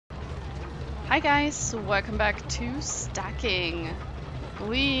Hi guys, welcome back to stacking.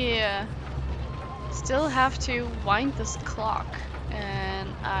 We still have to wind this clock, and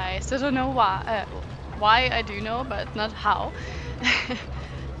I still don't know why. Why I do know, but not how.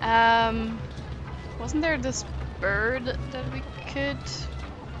 Wasn't there this bird that we could?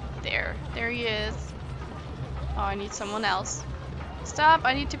 There he is. Oh, I need someone else. Stop!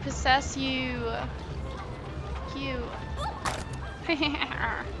 I need to possess you. You.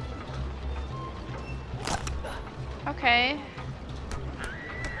 Okay.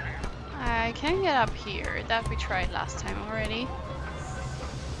 I can get up here. That we tried last time already.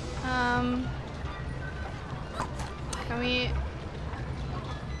 Can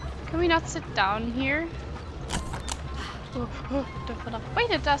we not sit down here? Ooh, don't fall off. Wait,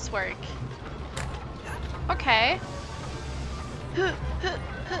 it does work. Okay.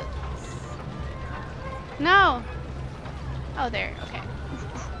 No. Oh, there. Okay.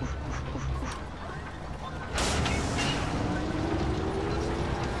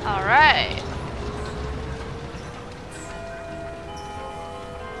 All right.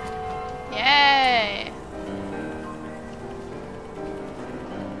 Yay.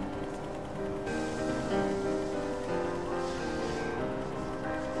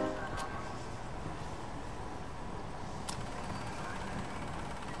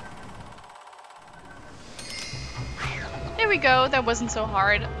 There we go. That wasn't so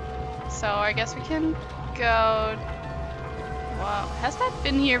hard. So I guess we can go. Wow, has that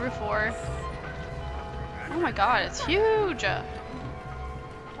been here before? Oh my god, it's huge!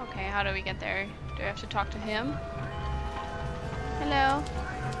 Okay, how do we get there? Do I have to talk to him? Hello?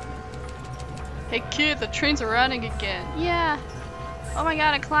 Hey kid, the trains are running again. Yeah. Oh my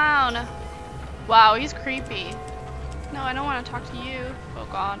god, a clown. Wow, he's creepy. No, I don't want to talk to you. Oh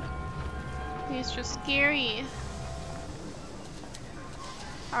god. He's just scary.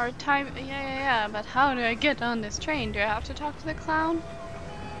 Our time, yeah, but how do I get on this train? Do I have to talk to the clown?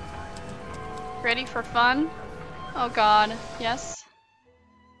 Ready for fun? Oh god, yes.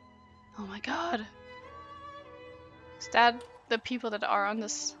 Oh my god. Is that the people that are on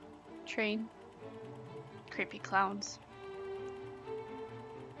this train? Creepy clowns.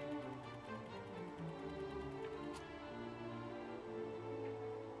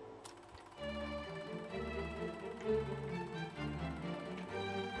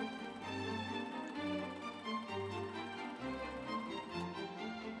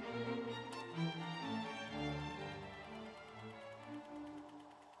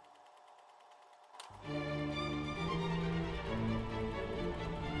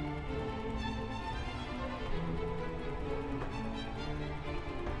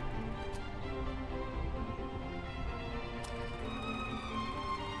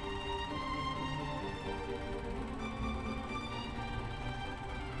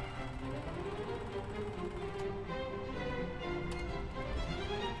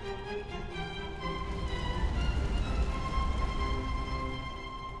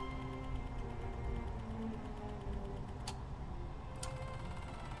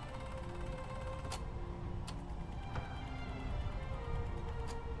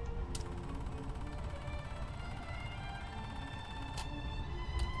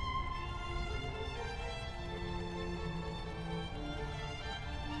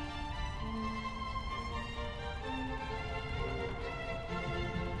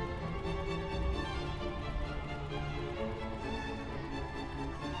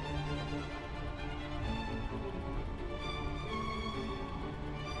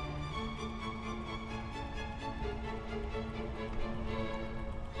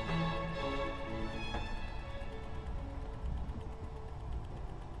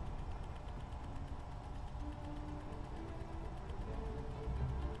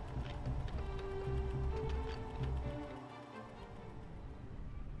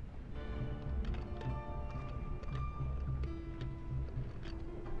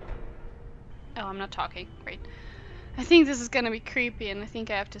 Oh, I'm not talking. Great. I think this is gonna be creepy and I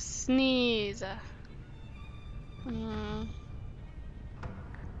think I have to sneeze.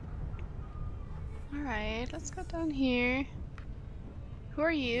 Alright, let's go down here. Who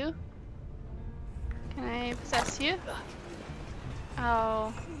are you? Can I possess you?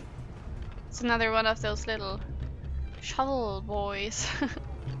 Oh. It's another one of those little shovel boys.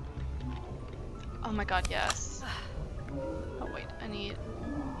 Oh my god, yes. Oh wait, I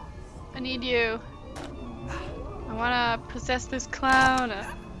need you. I wanna possess this clown.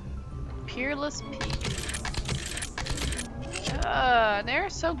 Peerless Peak. They're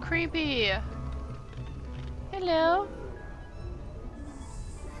so creepy. Hello.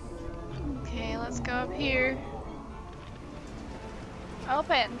 Okay, let's go up here.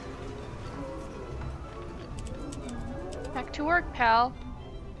 Open. Back to work, pal.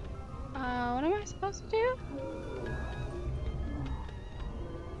 What am I supposed to do?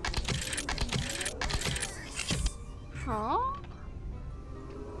 Huh?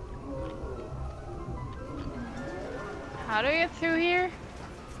 How do I get through here?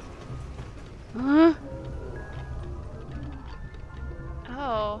 Huh?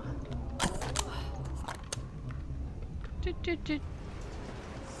 Oh.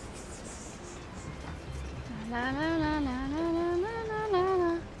 La la la la la la la la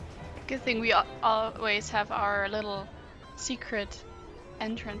la. Good thing we always have our little secret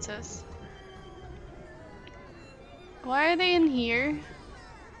entrances. Why are they in here?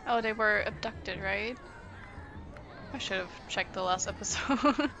 Oh, they were abducted, right? I should have checked the last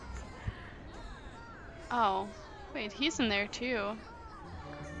episode. Oh, wait, he's in there too.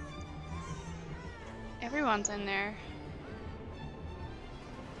 Everyone's in there.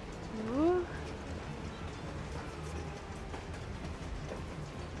 Ooh.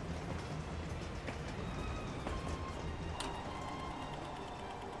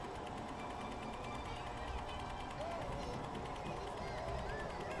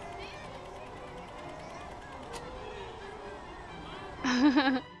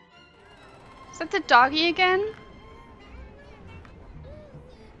 Is that the doggy again?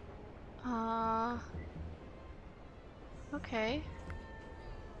 Okay.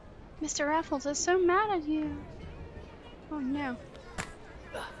 Mr. Raffles is so mad at you. Oh no.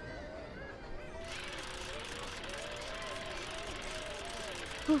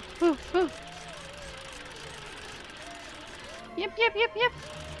 Ooh, ooh, ooh. Yep.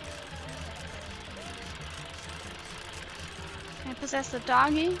 Can I possess the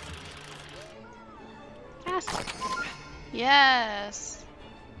doggy? Yes. Yes.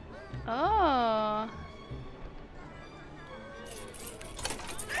 Oh.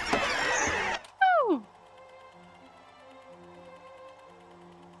 Oh.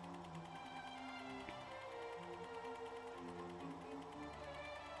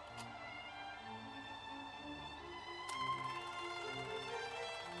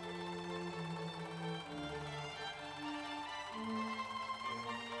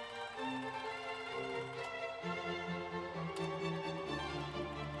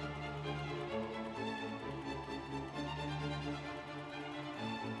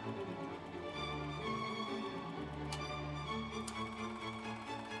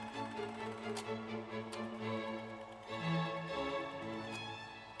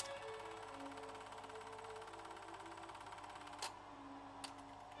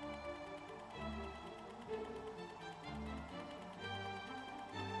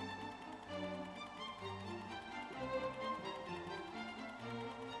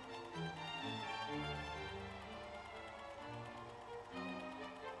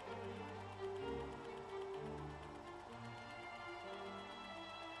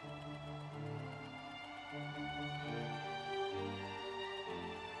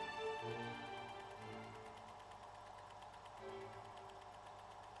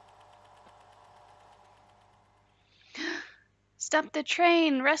 Stop the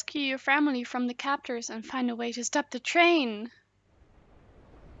train! Rescue your family from the captors and find a way to stop the train!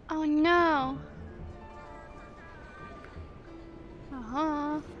 Oh no!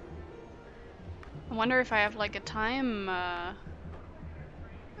 I wonder if I have like a time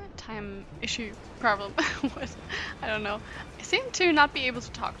issue problem. What? I don't know. I seem to not be able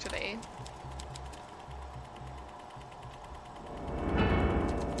to talk today.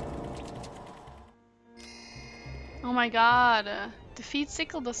 Oh my god. Defeat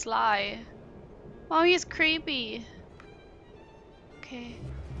Sickle the Sly. Oh, he's creepy. Okay.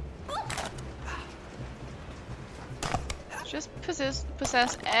 Just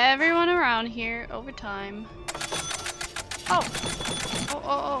possess everyone around here over time.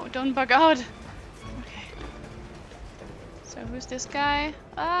 Oh, don't bug out. Okay. So who's this guy?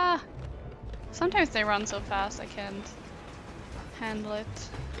 Ah! Sometimes they run so fast I can't handle it.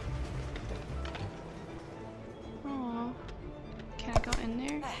 Oh. Can I go in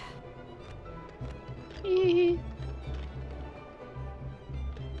there? Hee.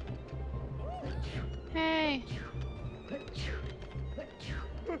 Hey.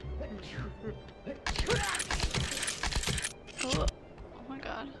 Oh my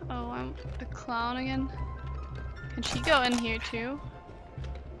god. Oh, I'm a clown again. Can she go in here too?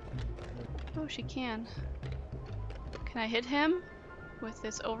 Oh, she can. Can I hit him with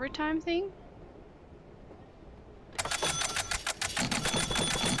this overtime thing?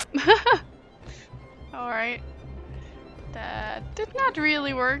 Alright. That did not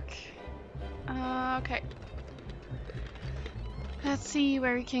really work. Okay. Let's see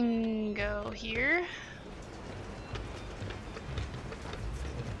where we can go here.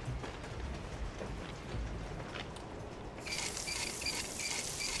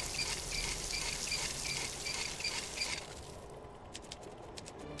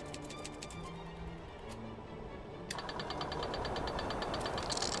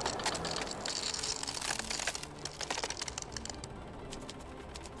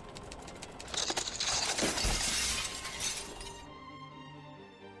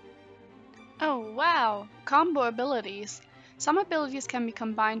 Oh wow! Combo abilities. Some abilities can be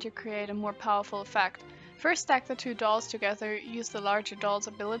combined to create a more powerful effect. First stack the two dolls together, use the larger doll's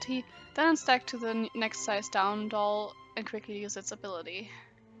ability, then unstack to the next size down doll and quickly use its ability.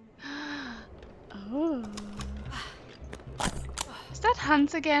 Oh. Is that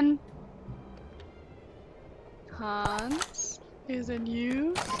Hans again? Hans? Is it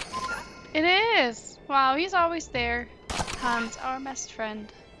you? It is! Wow, he's always there. Hans, our best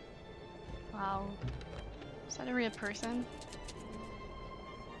friend. Wow. Is that a real person?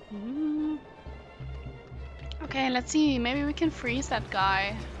 Okay, let's see. Maybe we can freeze that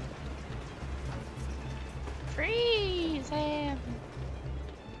guy. Freeze him!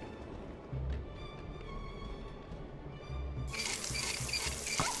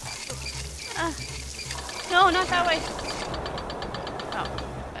 Ah. No, not that way! Oh,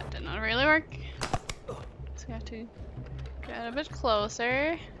 that did not really work. So we have to get a bit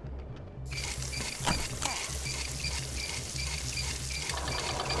closer.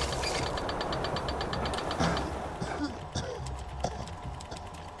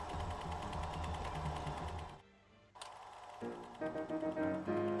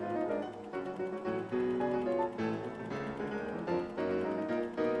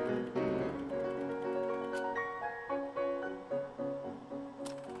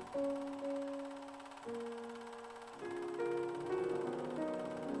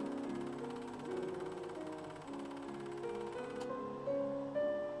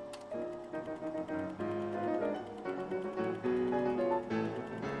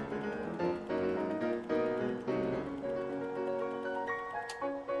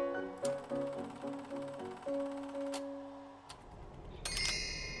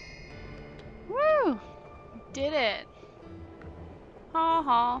 Woo! Did it! Ha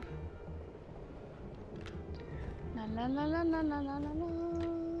ha! La la la la la la la la la.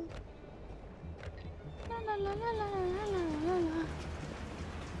 La la la la la la la la.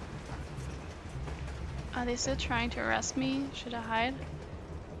 Are they still trying to arrest me? Should I hide?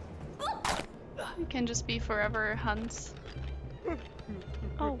 We can just be forever hunts.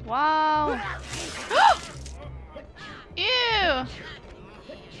 Oh wow! Ew!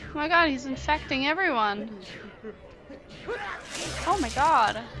 Oh my god, he's infecting everyone. Oh my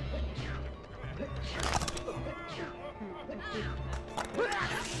god.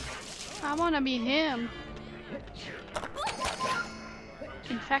 I wanna be him.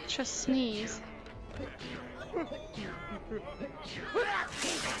 Infectious sneeze.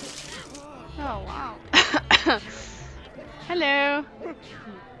 Oh wow. Hello.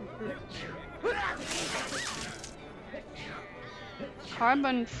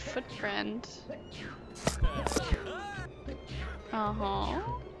 Carbon footprint. Uh-huh.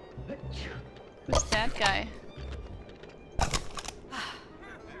 Who's that guy?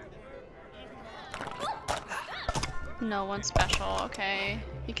 No one special, okay.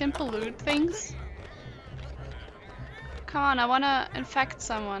 He can pollute things? Come on, I wanna infect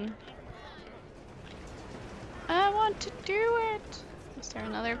someone. I want to do it! Is there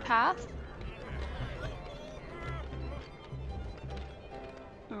another path?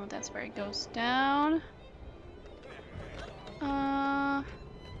 Oh, that's where it goes down.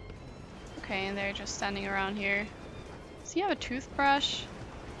 Okay, and they're just standing around here. Does he have a toothbrush?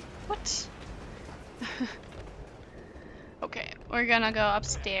 What? Okay, we're gonna go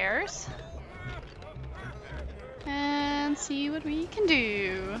upstairs and see what we can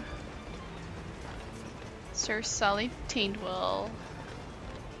do. Sir Sully Taintwell.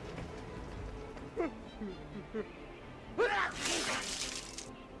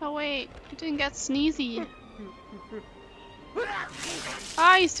 Oh wait, he didn't get sneezy.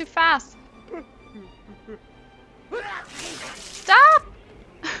 Ah, he's too fast. Stop!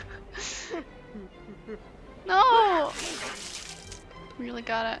 No! Really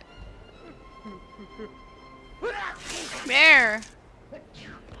got it. There!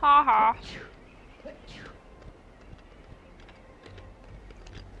 Haha.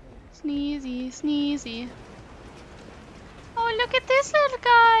 Sneezy, sneezy. Oh, look at this little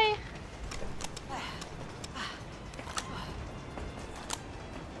guy!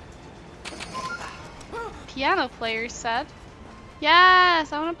 Piano player set.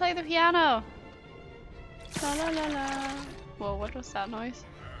 Yes, I want to play the piano. La la la la. Whoa, what was that noise?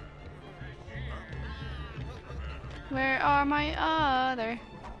 Where are my other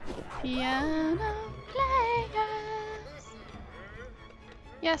piano players?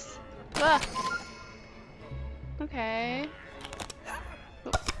 Yes. Ah. Okay.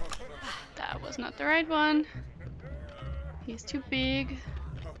 Oh. That was not the right one. He's too big.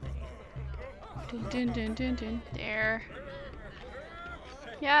 Dun, dun, dun, dun, dun. There.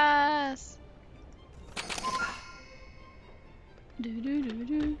 Yes.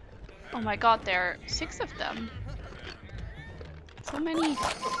 Oh my god, there are 6 of them. So many.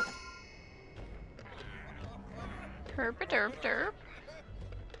 Derp derp derp.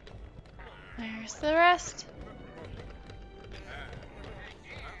 Where's the rest?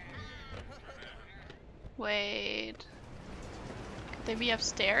 Wait. Could they be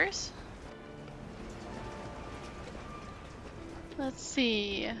upstairs? Let's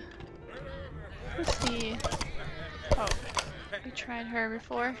see. Let's see. Oh, we tried her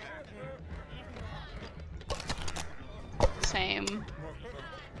before. Same.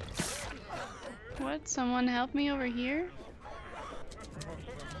 What? Someone help me over here?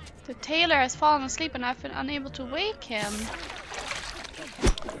 The tailor has fallen asleep and I've been unable to wake him.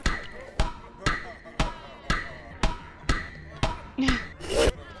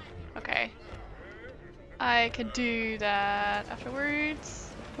 Okay. I could do that afterwards.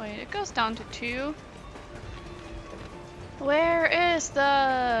 Wait, it goes down to 2. Where is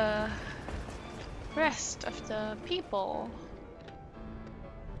the rest of the people?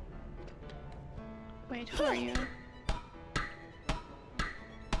 Wait, who are you?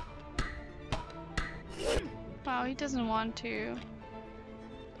 Wow, he doesn't want to.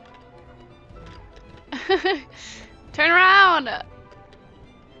 Turn around!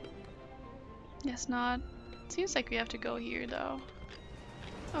 Guess not. Seems like we have to go here though.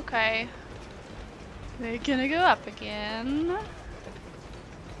 Okay. We're gonna go up again.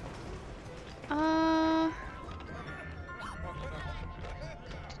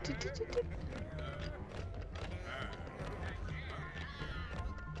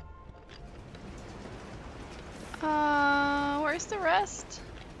 Where's the rest?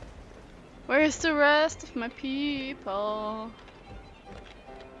 Where's the rest of my people?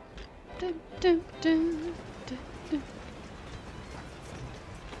 Dun, dun, dun, dun, dun.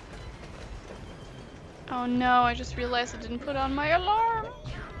 Oh no, I just realized I didn't put on my alarm.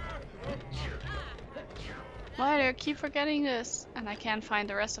 Why do I keep forgetting this? And I can't find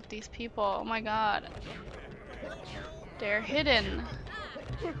the rest of these people. Oh my god. They're hidden.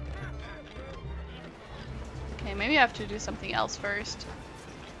 Okay, maybe I have to do something else first.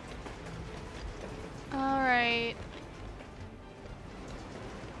 Alright.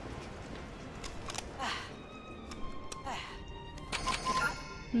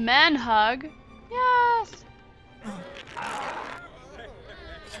 Man hug? Yes!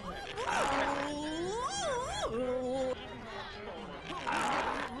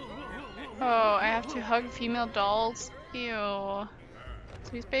 Oh, I have to hug female dolls? Ew. So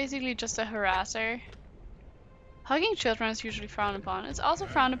he's basically just a harasser. Hugging children is usually frowned upon. It's also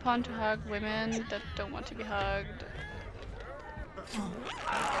frowned upon to hug women that don't want to be hugged.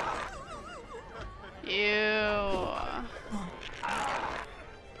 Ew.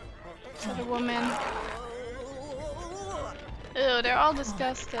 Is that a woman? Ew, they're all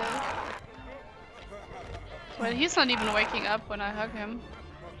disgusted. Well, he's not even waking up when I hug him.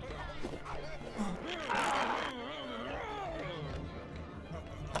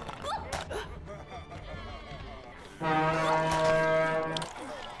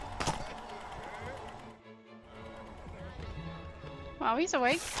 Wow, he's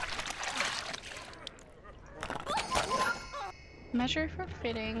awake. Measure for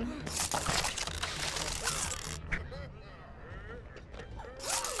fitting.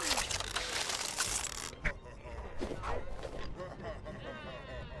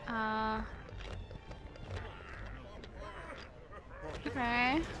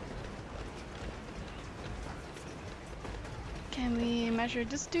 Okay. Can we measure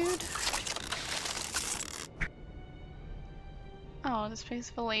this dude? Oh, this place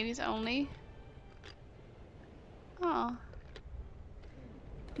for ladies only. Oh.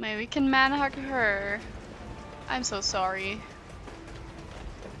 Maybe we can man hug her. I'm so sorry.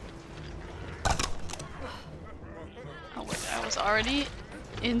 Oh wait, I was already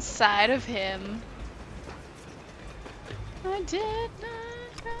inside of him. I did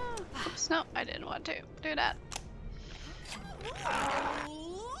not know. Oops, no, I didn't want to do that.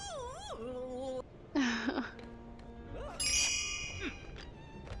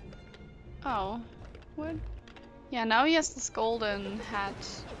 Oh, what? Yeah, now he has this golden hat.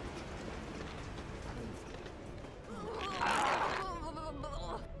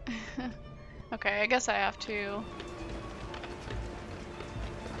 Okay, I guess I have to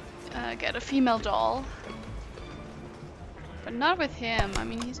get a female doll. But not with him, I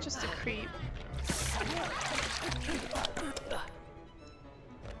mean he's just a creep.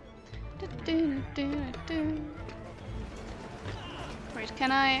 Wait,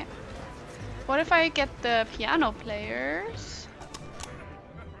 can I... What if I get the piano players?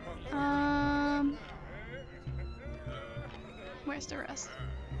 Where's Where's the rest?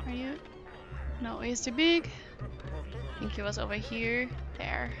 Are you? No, he's too big. I think he was over here.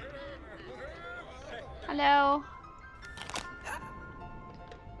 There. Hello.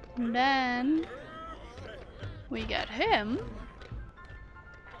 And then we got him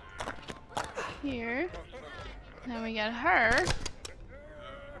here. Then we got her.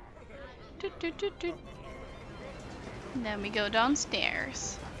 Toot, toot, toot, toot. And then we go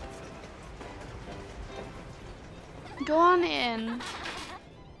downstairs. Go on in.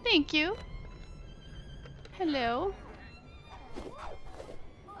 Thank you. Hello.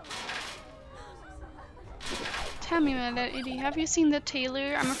 Tell me, my lady, have you seen the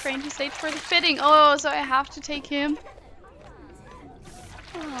tailor? I'm afraid he's late for the fitting. Oh, so I have to take him.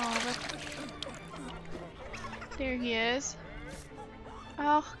 Oh, but there he is.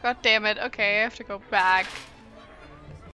 Oh, god damn it. Okay, I have to go back.